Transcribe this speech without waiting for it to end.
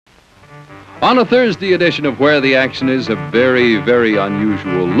On a Thursday edition of Where the Action Is, a very, very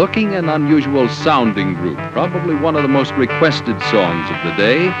unusual looking and unusual sounding group. Probably one of the most requested songs of the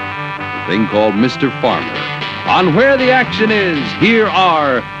day, a thing called Mr. Farmer. On Where the Action Is, here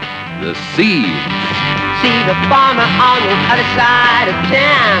are the Seeds. See the farmer on the other side of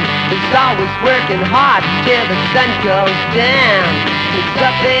town is always working hard till the sun goes down. He's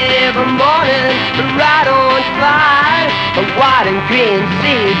up every morning, right on fire, a white and green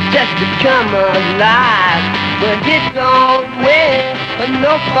seed just to come alive. But it don't win, but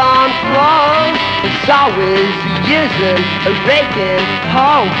no farm clothes. It's always using a raking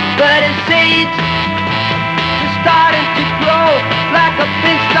hoe, but his seeds are starting to grow like a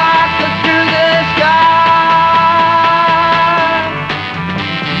big star through the sky.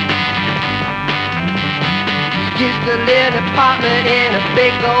 Used to live in an apartment in a big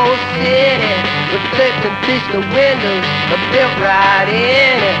old city with flipped and pistol windows built right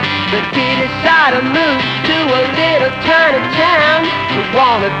in it. But he decided to move to a little tiny town. We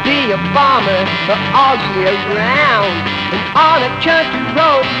want to be a farmer all year round. And on a country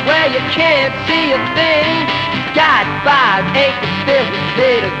road where you can't see a thing, got 5 acres filled with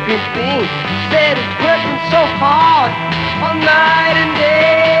little green beans. Said he's working so hard all night and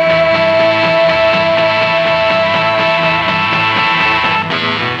day.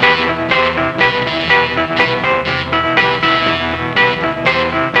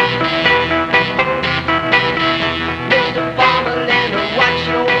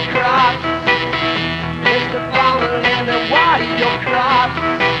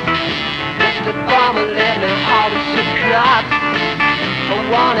 I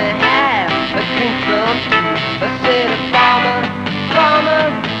wanna have a dream come true. I said, farmer, farmer,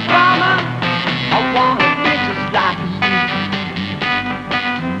 farmer, I wanna be just like you.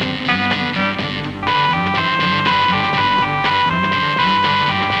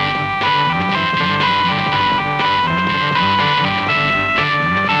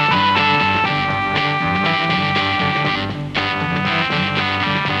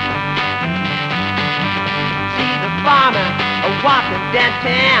 See the farmer walking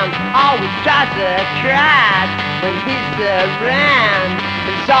downtown, always tries to cry when he's around.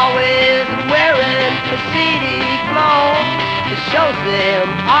 He's always wearing a CD clothes. It shows him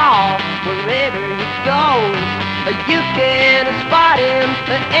all wherever he goes. You can spot him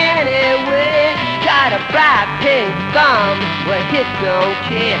anywhere. Got a bright pink thumb, well he don't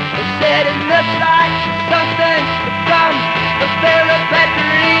care. He said it looks like something from the Fairy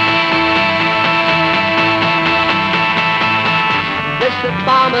Factory. Mr.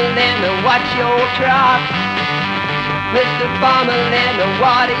 Farmer, let me watch your crops. Mr. Farmer, let me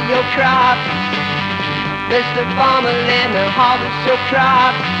water your crops. Mr. Farmer, let me harvest your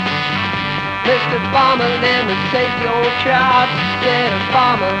crops. Mr. Farmer, let me save your crops. Said a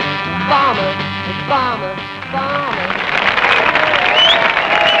farmer, farmer, farmer, farmer.